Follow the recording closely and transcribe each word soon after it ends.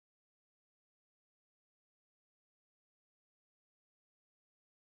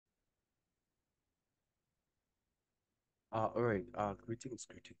All right. Greetings,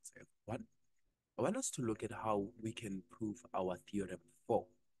 everyone. I want us to look at how we can prove our theorem 4.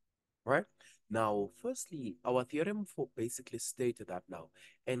 Right? Now, firstly, our theorem 4 basically stated that now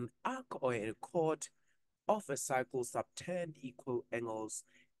an arc or a chord of a circle subtend equal angles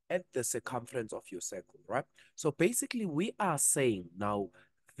at the circumference of your circle, right? So basically, we are saying now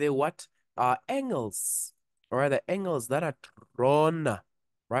the what are angles, or the angles that are drawn,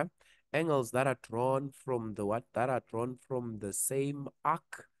 right? Angles that are drawn from the what? That are drawn from the same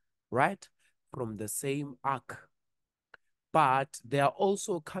arc, right? From the same arc, but they are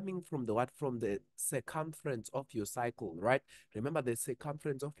also coming from the what? From the circumference of your cycle, right? Remember the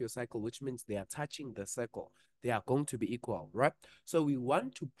circumference of your cycle, which means they are touching the circle. They are going to be equal, right? So we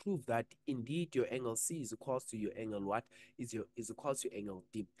want to prove that indeed your angle C is equals to your angle what? Is equals to angle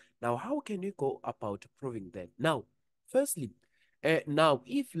D. Now, how can we go about proving that? Now, firstly, now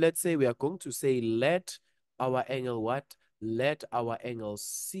if let's say we are going to say let our angle what? Let our angle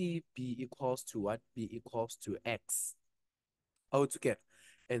C be equals to what? Be equals to X altogether.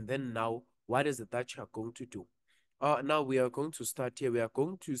 And then now, what is it that you are going to do? Now we are going to start here. We are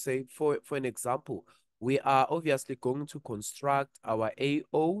going to say, for an example, we are obviously going to construct our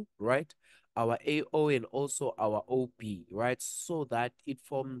AO, right? Our AO and also our OB, right? So that it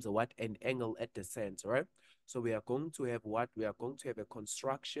forms what? An angle at the center, right? So we are going to have what? We are going to have a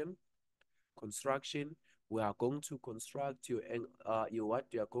construction. We are going to construct your what?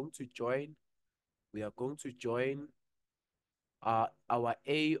 You are going to join. We are going to join our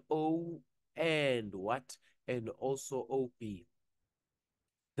AO and what? And also OB.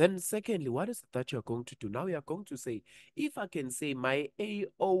 Then secondly, what is it that you're going to do? Now you're going to say, if I can say my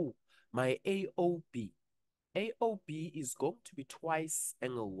AO, my AOB, AOB is going to be twice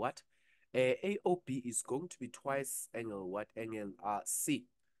angle what? AOB is going to be twice angle what? Angle C,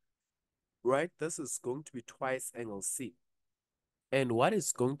 right? This is going to be twice angle C. And what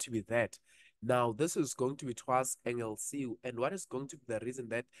is going to be that? Now, this is going to be twice angle C. And what is going to be the reason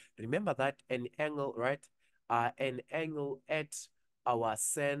that, remember that an angle, right? An angle at our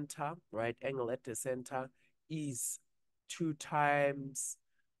center, right? Angle at the center is 2 times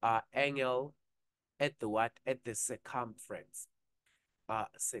angle at the what? At the circumference,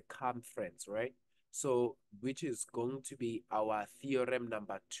 right? So, which is going to be our theorem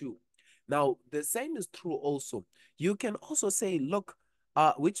number 2. Now, the same is true also. You can also say, look,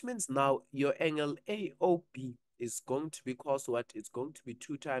 which means now your angle AOB is going to be equals to what? It's going to be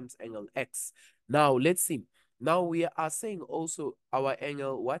 2 times angle X. Now, let's see. Now we are saying also our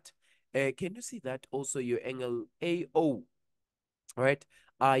angle what? Can you see that also your angle AO, right?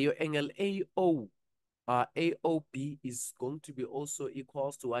 Your angle AOB is going to be also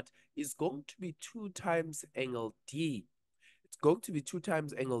equals to what? Is going to be 2 times angle D. It's going to be 2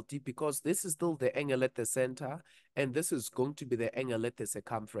 times angle D because this is still the angle at the center and this is going to be the angle at the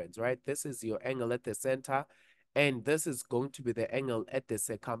circumference, right? This is your angle at the center and this is going to be the angle at the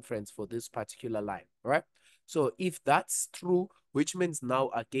circumference for this particular line, right? So if that's true, which means now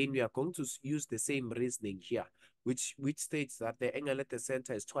again we are going to use the same reasoning here, which states that the angle at the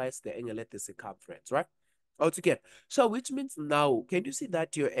center is twice the angle at the circumference, right? Altogether. So which means now, can you see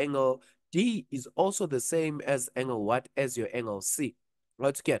that your angle D is also the same as angle what? As your angle C.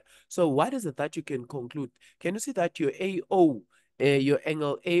 Altogether. So what is it that you can conclude? Can you see that your AO, your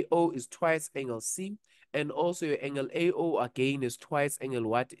angle AO is twice angle C, and also your angle AO again is twice angle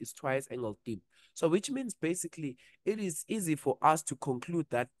what? Is twice angle D. So which means basically it is easy for us to conclude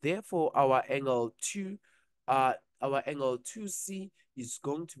that therefore our angle 2C is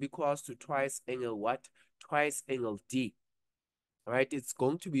going to be equals to twice angle what? Twice angle D. All right, it's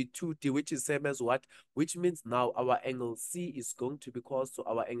going to be 2D, which is same as what? Which means now our angle C is going to be equals to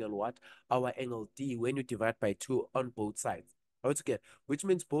our angle what? Our angle D when you divide by 2 on both sides. Okay, which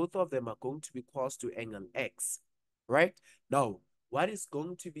means both of them are going to be equals to angle X, right? Now, what is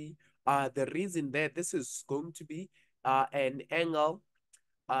going to be the reason that this is going to be an angle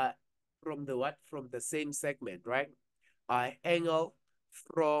uh, from the what? From the same segment, right? Angle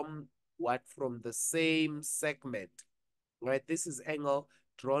from what? From the same segment, right? This is angle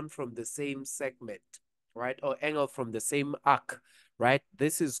drawn from the same segment, right? Or angle from the same arc, right?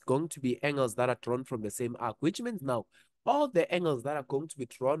 This is going to be angles that are drawn from the same arc, which means now all the angles that are going to be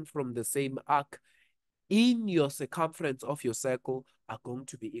drawn from the same arc in your circumference of your circle are going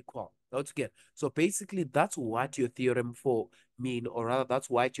to be equal altogether. So basically, that's what your theorem 4 mean, or rather,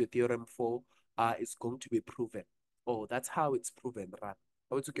 that's what your theorem 4 is going to be proven. Oh, that's how it's proven, right?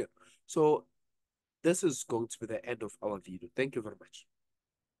 Altogether. So this is going to be the end of our video. Thank you very much.